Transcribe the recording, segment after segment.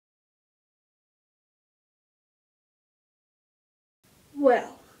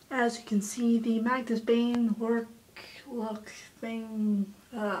Well, as you can see, the Magnus Bane look thing,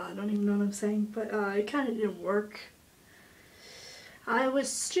 I don't even know what I'm saying, but it kind of didn't work. I was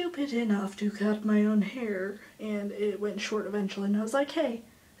stupid enough to cut my own hair, and it went short eventually, and I was like, hey,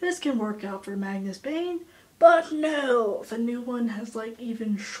 this can work out for Magnus Bane, but no! The new one has like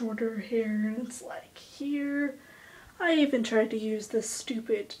even shorter hair, and it's like here. I even tried to use this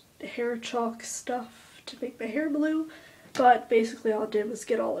stupid hair chalk stuff to make my hair blue, but basically all it did was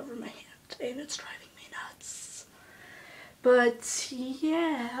get all over my hand, and it's driving me nuts. But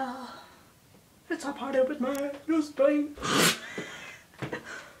yeah, it's a party with Magnus Bane.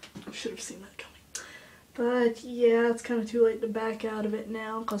 I should have seen that coming. But yeah, it's kind of too late to back out of it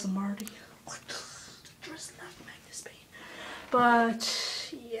now because I'm already dressed like Magnus Bane.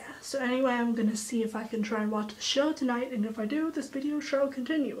 But yeah, so anyway, I'm gonna see if I can try and watch the show tonight, and if I do, this video shall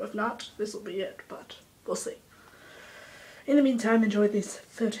continue. If not, this will be it, but we'll see. In the meantime, enjoy these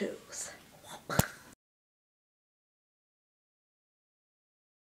photos.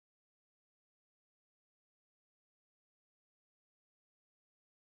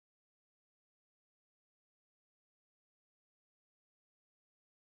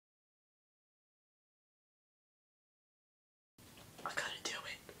 I gotta do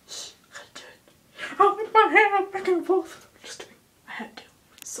it. I gotta do it. I'll whip my hair back and forth. Just kidding. I had to.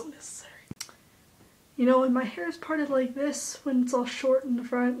 It's so necessary. You know, when my hair is parted like this, when it's all short in the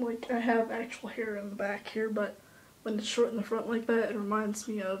front, like I have actual hair in the back here, but when it's short in the front like that, it reminds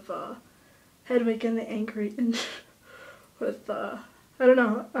me of Hedwig and the Angry Inch with, I don't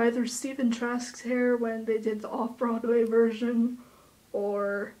know, either Stephen Trask's hair when they did the off-Broadway version,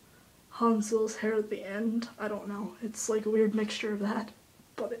 or Hansel's hair at the end. I don't know. It's like a weird mixture of that,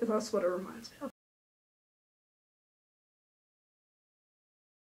 but that's what it reminds me of.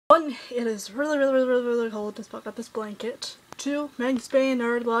 One, it is really cold to fuck up this blanket. Two, Magnus Bane,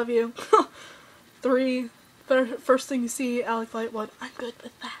 nerd, love you. Three, first thing you see, Alec Lightwood, I'm good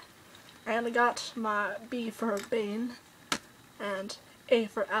with that. And I got my B for Bane, and A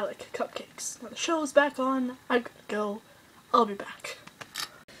for Alec cupcakes. When the show is back on, I gotta go. I'll be back.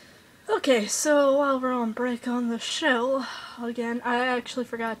 Okay, so while we're on break on the show, again, I actually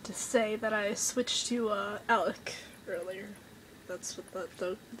forgot to say that I switched to Alec earlier. That's what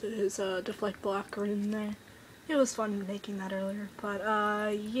his deflect blocker in there. It was fun making that earlier, but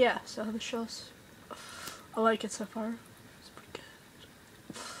yeah, so the show's, I like it so far. It's pretty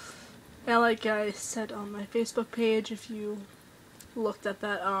good. And like I said on my Facebook page, if you looked at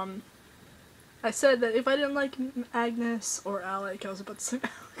that, I said that if I didn't like Magnus or Alec, I was about to say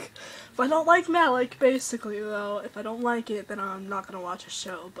Alec. If I don't like Alec, basically though, if I don't like it, then I'm not gonna watch a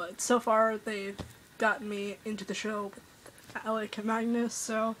show. But so far, they've gotten me into the show with Alec and Magnus,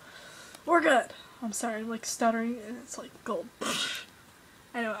 so we're good. I'm sorry, I'm like stuttering, and it's like gold.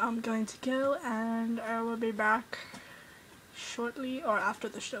 Anyway, I'm going to go, and I will be back shortly, or after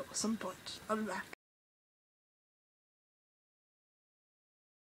the show at some point. I'll be back.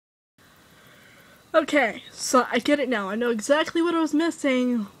 Okay, so I get it now. I know exactly what I was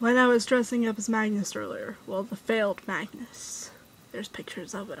missing when I was dressing up as Magnus earlier. Well, the failed Magnus. There's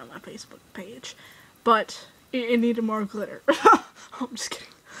pictures of it on my Facebook page. But it needed more glitter. I'm just kidding.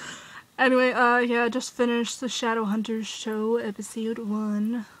 Anyway, yeah, I just finished the Shadowhunters show, episode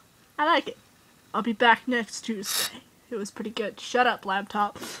 1. I like it. I'll be back next Tuesday. It was pretty good. Shut up,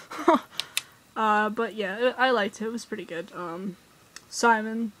 laptop. But yeah, I liked it. It was pretty good.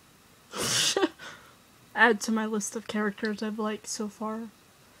 Simon. Add to my list of characters I've liked so far.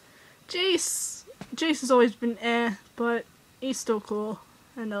 Jace has always been but he's still cool.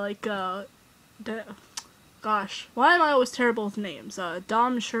 And I like, gosh, why am I always terrible with names?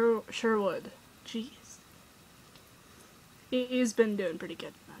 Dom Sherwood. Jeez. He's been doing pretty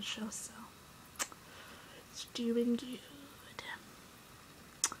good in that show, so. It's doing good.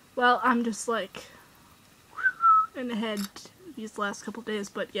 Well, I'm just like, in the head these last couple days,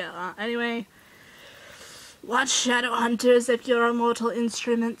 but yeah, anyway. Watch Shadowhunters if you're a Mortal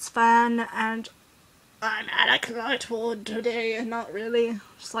Instruments fan, and I'm Alec Lightwood today, and not really,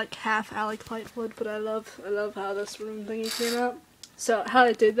 just like half Alec Lightwood, but I love how this room thingy came out. So, how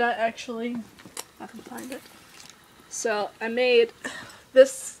I did that, actually, I can find it. So, I made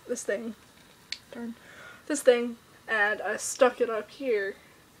this thing, and I stuck it up here,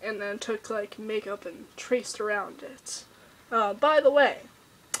 and then took, like, makeup and traced around it. By the way,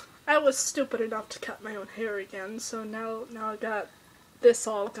 I was stupid enough to cut my own hair again, so now I got this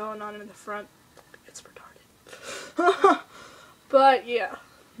all going on in the front. It's retarded. But yeah,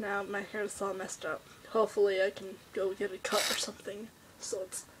 now my hair's all messed up. Hopefully I can go get a cut or something, so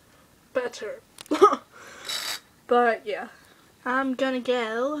it's better. But yeah, I'm gonna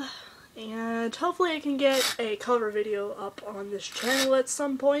go, and hopefully I can get a cover video up on this channel at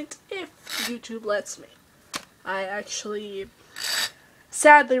some point, if YouTube lets me. I actually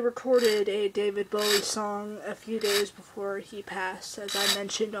sadly recorded a David Bowie song a few days before he passed, as I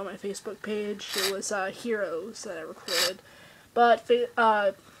mentioned on my Facebook page. It was Heroes that I recorded, but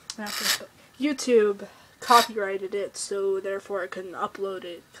not Facebook, YouTube copyrighted it, so therefore I couldn't upload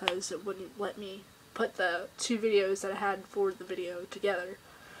it because it wouldn't let me put the two videos that I had for the video together.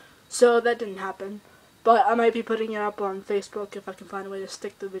 So that didn't happen, but I might be putting it up on Facebook if I can find a way to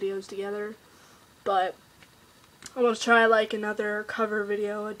stick the videos together. But I'm going to try like another cover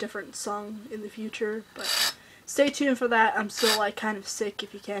video, a different song in the future, but stay tuned for that. I'm still like kind of sick,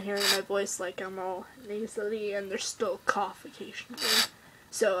 if you can't hear my voice, like I'm all nasally and there's still a cough occasionally.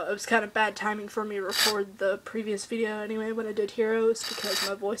 So it was kind of bad timing for me to record the previous video anyway when I did Heroes, because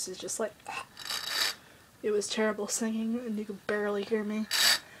my voice is just like, it was terrible singing and you could barely hear me.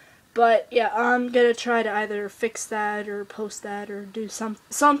 But yeah, I'm gonna try to either fix that or post that or do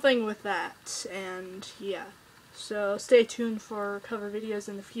something with that, and yeah. So stay tuned for cover videos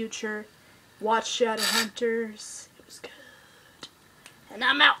in the future. Watch Shadowhunters. It was good. And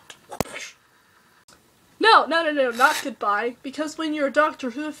I'm out. No, not goodbye. Because when you're a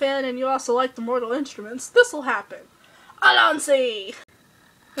Doctor Who fan and you also like the Mortal Instruments, this'll happen. Anansi!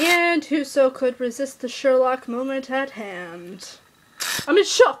 And whoso could resist the Sherlock moment at hand? I'm in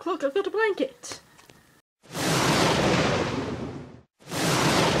shock. Look, I've got a blanket.